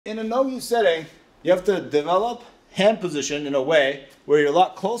In a no-gi setting, you have to develop hand position in a way where you're a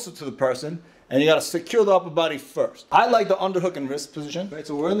lot closer to the person and you got to secure the upper body first. I like the underhook and wrist position. Right,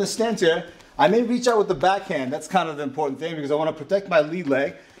 so we're in this stance here. I may reach out with the backhand. That's kind of the important thing because I want to protect my lead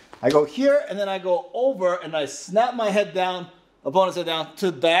leg. I go here and then I go over and I snap my head down, opponent's head down to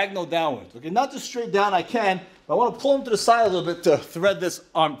diagonal downwards. Okay, not just straight down, I can, but I want to pull him to the side a little bit to thread this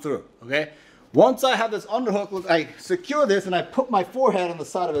arm through. Okay, once I have this underhook, look, I secure this and I put my forehead on the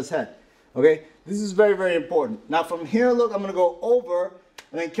side of his head. Okay, this is very, very important. Now from here, look, I'm going to go over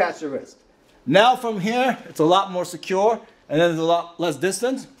and then catch the wrist. Now from here, it's a lot more secure and then there's a lot less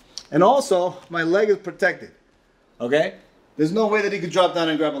distance. And also, my leg is protected. Okay, there's no way that he could drop down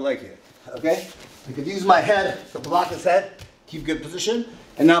and grab a leg here. Okay, I could use my head to block his head, keep good position.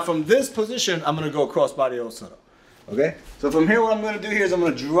 And now from this position, I'm going to go cross body Osoto. Okay, so from here, what I'm going to do here is I'm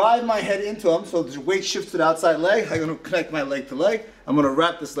going to drive my head into him so the weight shifts to the outside leg. I'm going to connect my leg to leg. I'm going to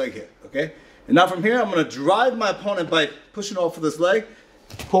wrap this leg here. Okay, and now from here, I'm going to drive my opponent by pushing off of this leg,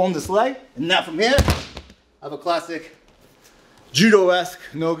 pulling this leg. And now from here, I have a classic judo-esque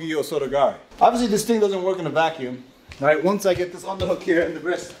no-gi Osoto Gari. Obviously, this thing doesn't work in a vacuum. Right, once I get this underhook here in the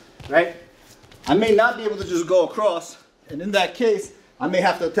wrist, right, I may not be able to just go across. And in that case, I may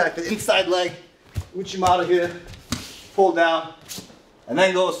have to attack the inside leg, Uchimata here, pull down, and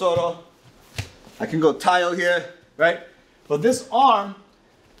then go Osoto. I can go Taio here, right? But this arm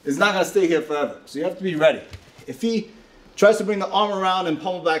is not going to stay here forever, so you have to be ready. If he tries to bring the arm around and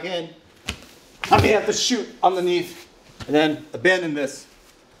pummel back in, I may have to shoot underneath and then abandon this.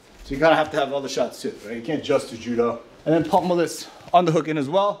 So you kind of have to have other shots too, right? You can't just do judo. And then pummel this underhook in as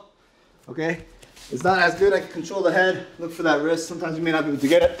well, okay? It's not as good. I can control the head, look for that wrist. Sometimes you may not be able to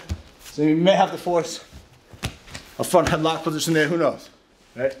get it. So you may have to force a front headlock position there, who knows,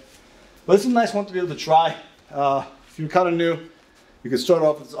 right? But this is a nice one to be able to try. If you're kind of new, you can start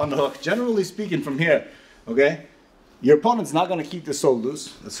off with this underhook. Generally speaking from here, okay? Your opponent's not gonna keep this so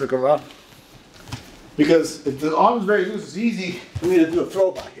loose. Let's circle around. Because if the arm is very loose, it's easy for me to do a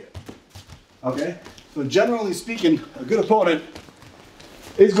throw back here, okay? So generally speaking, a good opponent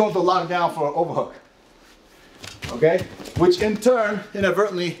is going to lock down for an overhook, okay? Which in turn,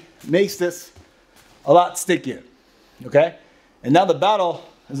 inadvertently, makes this a lot stickier, okay? And now the battle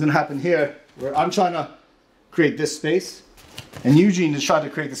is gonna happen here, where I'm trying to create this space, and Eugene is trying to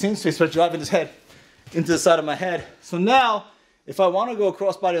create the same space by driving his head into the side of my head. So now, if I wanna go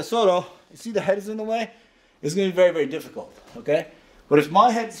cross body Osoto, you see the head is in the way? It's gonna be very, very difficult, okay? But if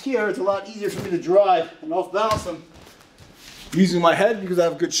my head's here, it's a lot easier for me to drive and off balance him using my head because I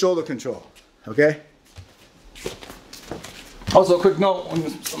have good shoulder control, okay? Also, a quick note,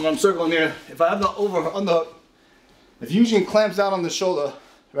 when I'm circling here, if I have the underhook, if Eugene clamps down on the shoulder,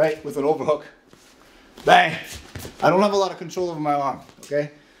 right, with an overhook, bang, I don't have a lot of control over my arm,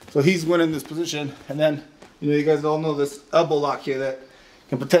 okay? So he's winning this position, and then, you know, you guys all know this elbow lock here that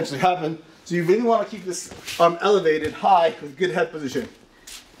can potentially happen. So you really want to keep this arm elevated high with good head position.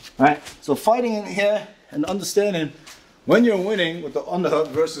 All right? So fighting in here and understanding when you're winning with the underhook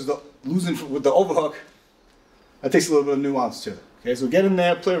versus the losing with the overhook, that takes a little bit of nuance too. Okay, so get in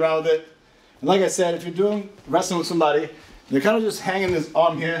there, play around with it. And like I said, if you're doing wrestling with somebody, they're kind of just hanging this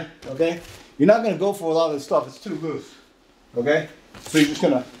arm here, okay? You're not going to go for a lot of this stuff. It's too loose, okay? So you're just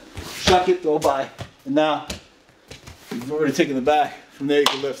going to chuck it, go by. And now, you've already taken the back. From there you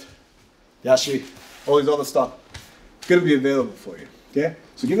can lift Yashi, all these other stuff. It's going to be available for you, okay?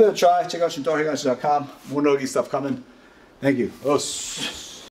 So give it a try. Check out ShintoriHigashi.com. More no-gi stuff coming. Thank you.